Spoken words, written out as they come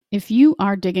If you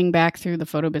are digging back through the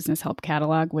Photo Business Help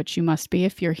catalog, which you must be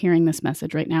if you're hearing this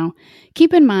message right now,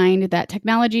 keep in mind that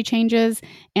technology changes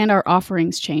and our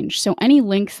offerings change. So any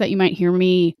links that you might hear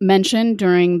me mention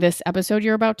during this episode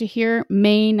you're about to hear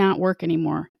may not work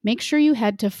anymore. Make sure you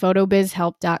head to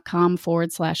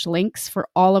photobizhelp.com/links for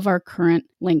all of our current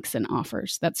links and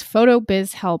offers. That's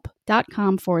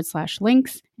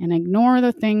photobizhelp.com/links, and ignore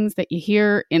the things that you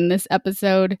hear in this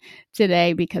episode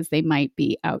today because they might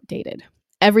be outdated.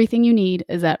 Everything you need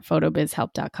is at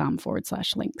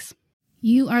photobizhelp.com/links.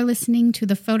 You are listening to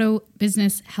the Photo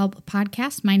Business Help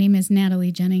podcast. My name is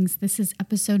Natalie Jennings. This is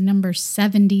episode number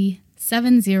 70,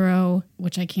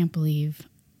 which I can't believe.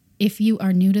 If you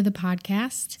are new to the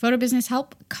podcast, Photo Business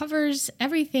Help covers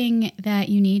everything that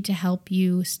you need to help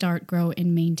you start, grow,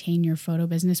 and maintain your photo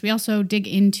business. We also dig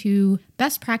into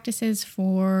best practices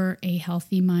for a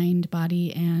healthy mind,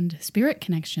 body, and spirit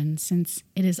connection, since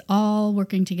it is all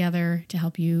working together to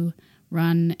help you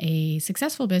run a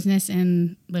successful business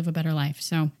and live a better life.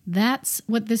 So that's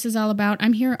what this is all about.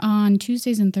 I'm here on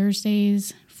Tuesdays and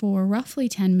Thursdays for roughly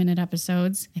 10-minute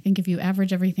episodes. I think if you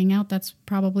average everything out, that's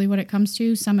probably what it comes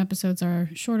to. Some episodes are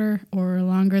shorter or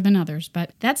longer than others,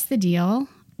 but that's the deal.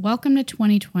 Welcome to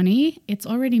 2020. It's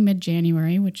already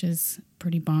mid-January, which is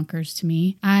pretty bonkers to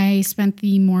me. I spent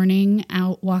the morning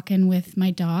out walking with my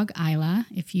dog, Isla.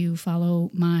 If you follow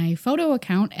my photo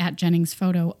account at Jennings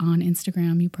Photo on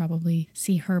Instagram, you probably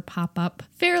see her pop up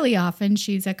fairly often.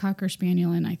 She's a Cocker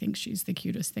Spaniel, and I think she's the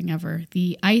cutest thing ever.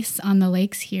 The ice on the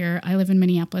lakes here, I live in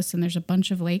Minneapolis, and there's a bunch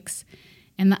of lakes,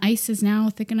 and the ice is now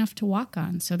thick enough to walk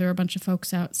on. So there are a bunch of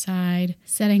folks outside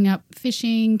setting up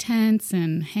fishing tents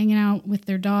and hanging out with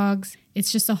their dogs.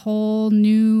 It's just a whole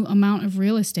new amount of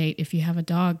real estate if you have a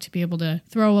dog to be able to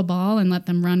throw a ball and let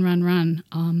them run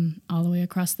all the way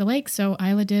across the lake. So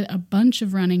Isla did a bunch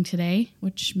of running today,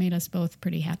 which made us both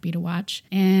pretty happy to watch.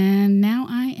 And now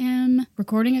I am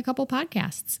recording a couple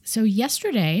podcasts. So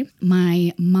yesterday,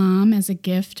 my mom, as a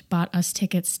gift, bought us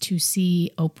tickets to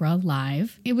see Oprah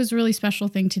live. It was a really special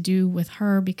thing to do with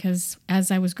her because as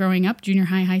I was growing up, junior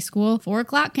high school, 4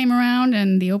 o'clock came around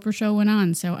and the Oprah show went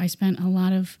on. So I spent a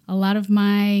lot of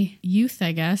my youth,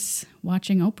 I guess,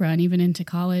 watching Oprah, and even into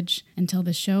college until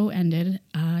the show ended.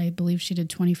 I believe she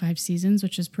did 25 seasons,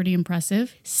 which is pretty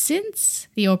impressive. Since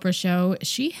the Oprah show,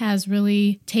 she has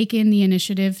really taken the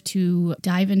initiative to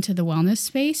dive into the wellness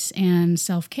space and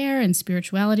self-care and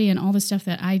spirituality and all the stuff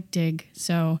that I dig.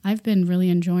 So I've been really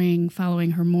enjoying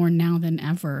following her more now than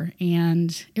ever.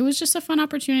 And it was just a fun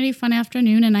opportunity, fun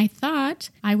afternoon. And I thought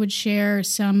I would share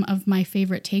some of my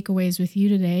favorite takeaways with you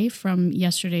today from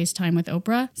yesterday's time with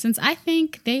Oprah, since I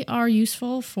think they are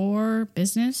useful for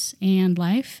business and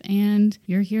life, and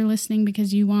you're here listening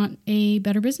because you want a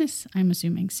better business, I'm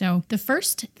assuming. So the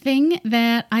first thing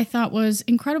that I thought was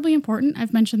incredibly important,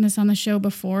 I've mentioned this on the show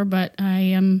before, but I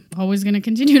am always going to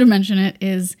continue to mention it,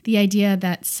 is the idea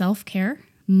that self-care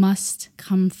must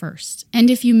come first. And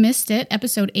if you missed it,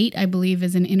 episode 8, I believe,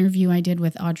 is an interview I did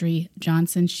with Audrey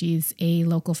Johnson. She's a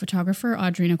local photographer,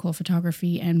 Audrey Nicole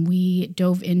Photography, and we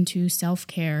dove into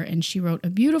self-care, and she wrote a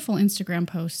beautiful Instagram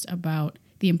post about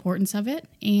the importance of it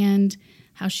and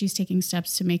how she's taking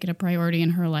steps to make it a priority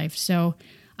in her life. So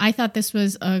I thought this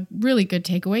was a really good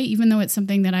takeaway, even though it's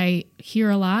something that I hear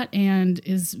a lot and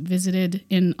is visited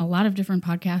in a lot of different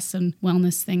podcasts and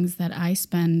wellness things that I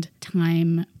spend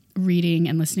time reading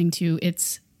and listening to.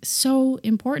 It's so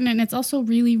important, and it's also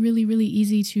really, really, really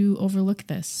easy to overlook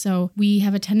this. So we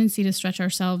have a tendency to stretch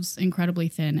ourselves incredibly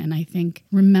thin, and I think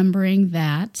remembering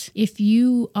that if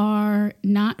you are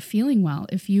not feeling well,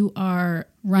 if you are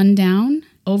run down,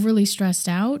 overly stressed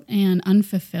out, and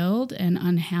unfulfilled and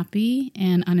unhappy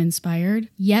and uninspired,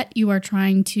 yet you are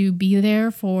trying to be there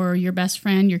for your best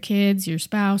friend, your kids, your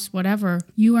spouse, whatever,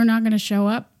 you are not going to show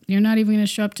up. You're not even going to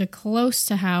show up to close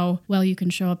to how well you can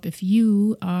show up if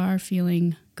you are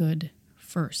feeling good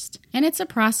first. And it's a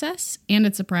process and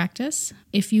it's a practice.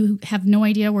 If you have no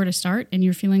idea where to start and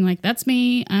you're feeling like, that's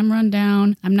me, I'm run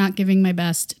down, I'm not giving my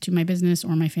best to my business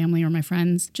or my family or my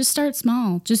friends, just start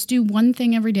small. Just do one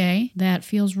thing every day that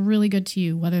feels really good to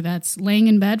you, whether that's laying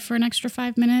in bed for an extra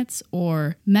 5 minutes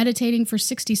or meditating for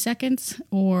 60 seconds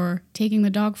or taking the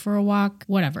dog for a walk,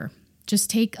 whatever. Just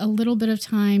take a little bit of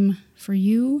time for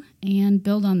you and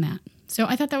build on that. So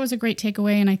I thought that was a great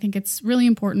takeaway, and I think it's really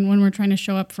important when we're trying to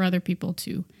show up for other people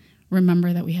to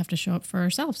remember that we have to show up for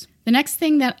ourselves. The next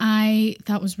thing that I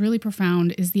thought was really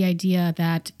profound is the idea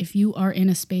that if you are in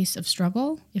a space of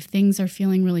struggle, if things are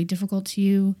feeling really difficult to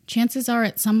you, chances are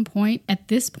at some point, at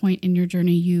this point in your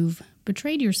journey, you've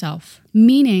betrayed yourself,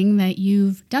 meaning that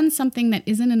you've done something that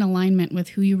isn't in alignment with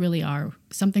who you really are,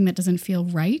 something that doesn't feel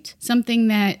right, something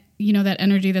that that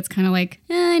energy that's kind of like,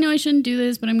 I know I shouldn't do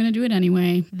this, but I'm going to do it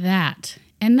anyway.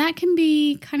 And that can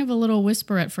be kind of a little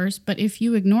whisper at first, but if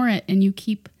you ignore it and you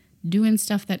keep doing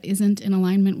stuff that isn't in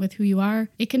alignment with who you are,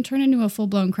 it can turn into a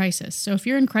full-blown crisis. So if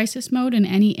you're in crisis mode in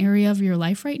any area of your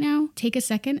life right now, take a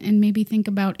second and maybe think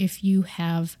about if you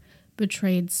have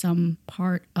betrayed some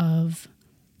part of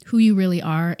who you really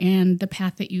are and the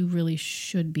path that you really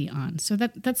should be on. So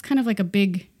that's kind of like a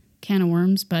big can of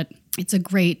worms, but it's a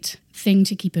great thing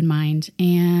to keep in mind.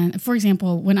 And for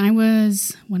example, when I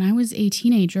was a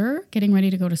teenager getting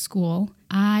ready to go to school,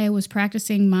 I was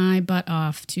practicing my butt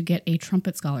off to get a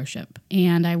trumpet scholarship.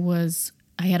 And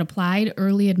I had applied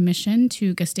early admission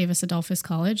to Gustavus Adolphus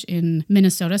College in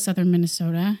Minnesota, southern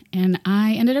Minnesota, and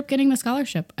I ended up getting the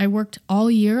scholarship. I worked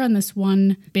all year on this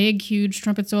one big, huge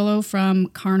trumpet solo from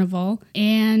Carnival,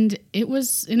 and it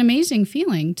was an amazing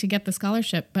feeling to get the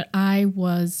scholarship, but I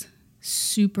was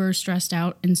super stressed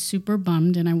out and super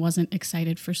bummed, and I wasn't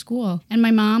excited for school. And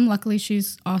my mom, luckily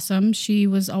she's awesome. She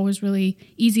was always really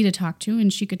easy to talk to,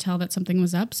 and she could tell that something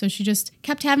was up. So she just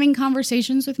kept having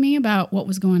conversations with me about what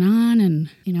was going on and,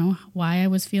 why I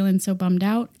was feeling so bummed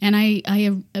out. And I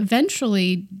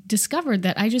eventually discovered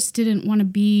that I just didn't want to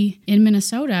be in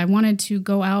Minnesota. I wanted to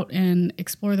go out and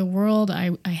explore the world.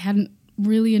 I hadn't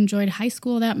really enjoyed high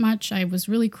school that much. I was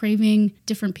really craving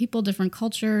different people, different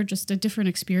culture, just a different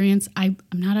experience. I'm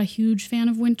not a huge fan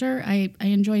of winter. I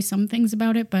enjoy some things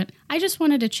about it, but I just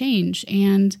wanted to change.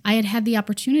 And I had the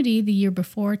opportunity the year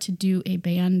before to do a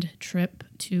band trip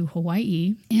to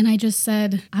Hawaii. And I just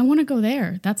said, I want to go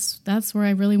there. That's where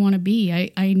I really want to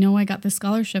be. I know I got this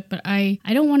scholarship, but I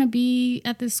don't want to be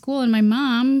at this school. And my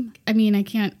mom, I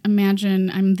can't imagine.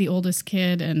 I'm the oldest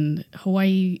kid and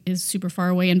Hawaii is super far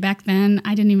away. And back then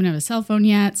I didn't even have a cell phone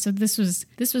yet. So this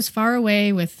was far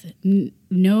away with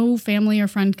no family or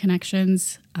friend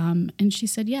connections. And she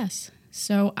said yes.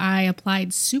 So I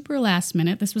applied super last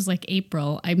minute. This was like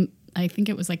April. I think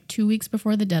it was like 2 weeks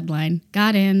before the deadline,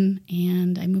 got in,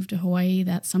 and I moved to Hawaii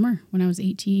that summer when I was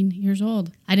 18 years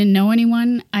old. I didn't know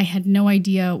anyone. I had no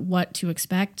idea what to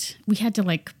expect. We had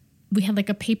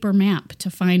a paper map to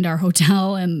find our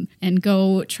hotel and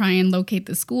go try and locate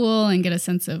the school and get a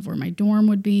sense of where my dorm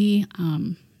would be.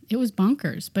 It was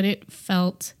bonkers, but it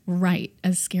felt right.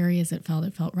 As scary as it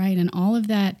felt right. And all of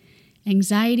that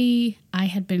anxiety I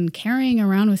had been carrying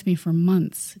around with me for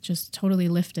months just totally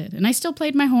lifted. And I still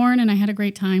played my horn and I had a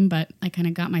great time, but I kind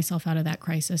of got myself out of that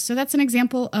crisis. So that's an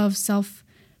example of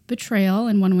self-betrayal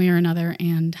in one way or another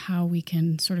and how we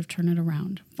can sort of turn it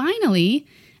around. Finally,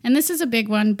 and this is a big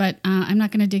one, but I'm not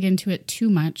going to dig into it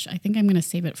too much. I think I'm going to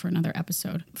save it for another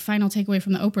episode. Final takeaway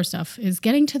from the Oprah stuff is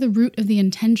getting to the root of the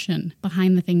intention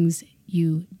behind the things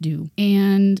you do.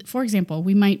 And for example,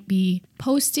 we might be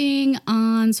posting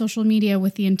on social media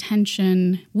with the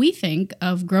intention, we think,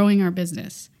 of growing our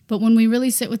business. But when we really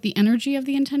sit with the energy of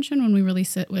the intention, when we really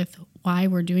sit with why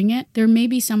we're doing it, there may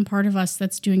be some part of us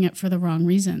that's doing it for the wrong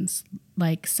reasons,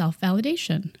 like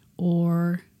self-validation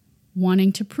or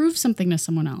wanting to prove something to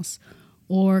someone else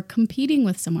or competing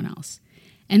with someone else.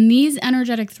 And these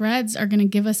energetic threads are going to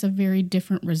give us a very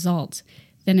different result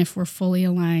than if we're fully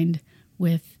aligned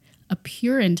with a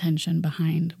pure intention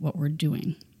behind what we're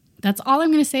doing. That's all I'm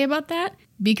going to say about that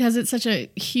because it's such a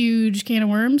huge can of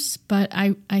worms, but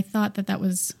I thought that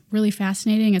was really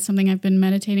fascinating. It's something I've been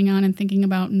meditating on and thinking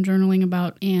about and journaling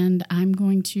about, and I'm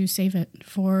going to save it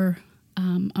for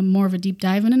a more of a deep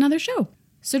dive in another show.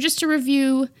 So just to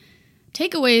review,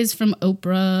 takeaways from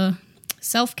Oprah: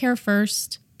 self-care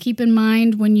first. Keep in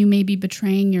mind when you may be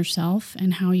betraying yourself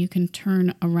and how you can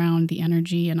turn around the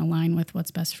energy and align with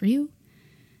what's best for you.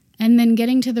 And then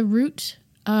getting to the root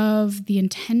of the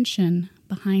intention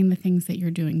behind the things that you're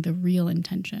doing, the real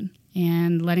intention,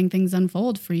 and letting things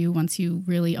unfold for you once you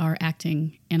really are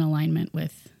acting in alignment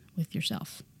with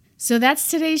yourself. So that's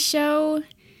today's show.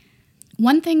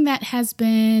 One thing that has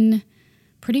been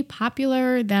pretty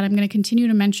popular that I'm going to continue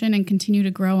to mention and continue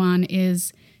to grow on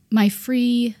is my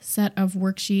free set of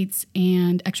worksheets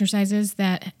and exercises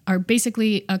that are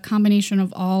basically a combination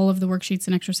of all of the worksheets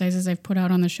and exercises I've put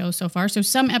out on the show so far. So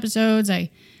some episodes, I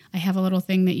have a little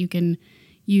thing that you can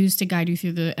use to guide you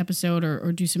through the episode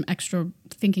or do some extra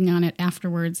thinking on it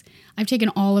afterwards. I've taken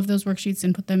all of those worksheets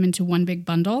and put them into one big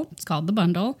bundle. It's called The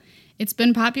Bundle. It's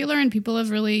been popular and people have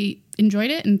really enjoyed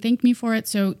it and thanked me for it.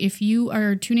 So if you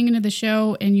are tuning into the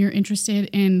show and you're interested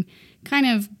in kind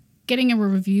of getting a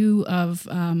review of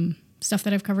stuff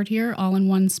that I've covered here all in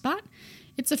one spot,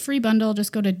 it's a free bundle.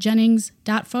 Just go to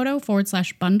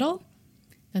jennings.photo/bundle.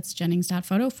 That's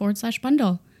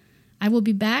jennings.photo/bundle. I will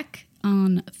be back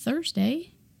on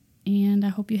Thursday, and I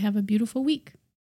hope you have a beautiful week.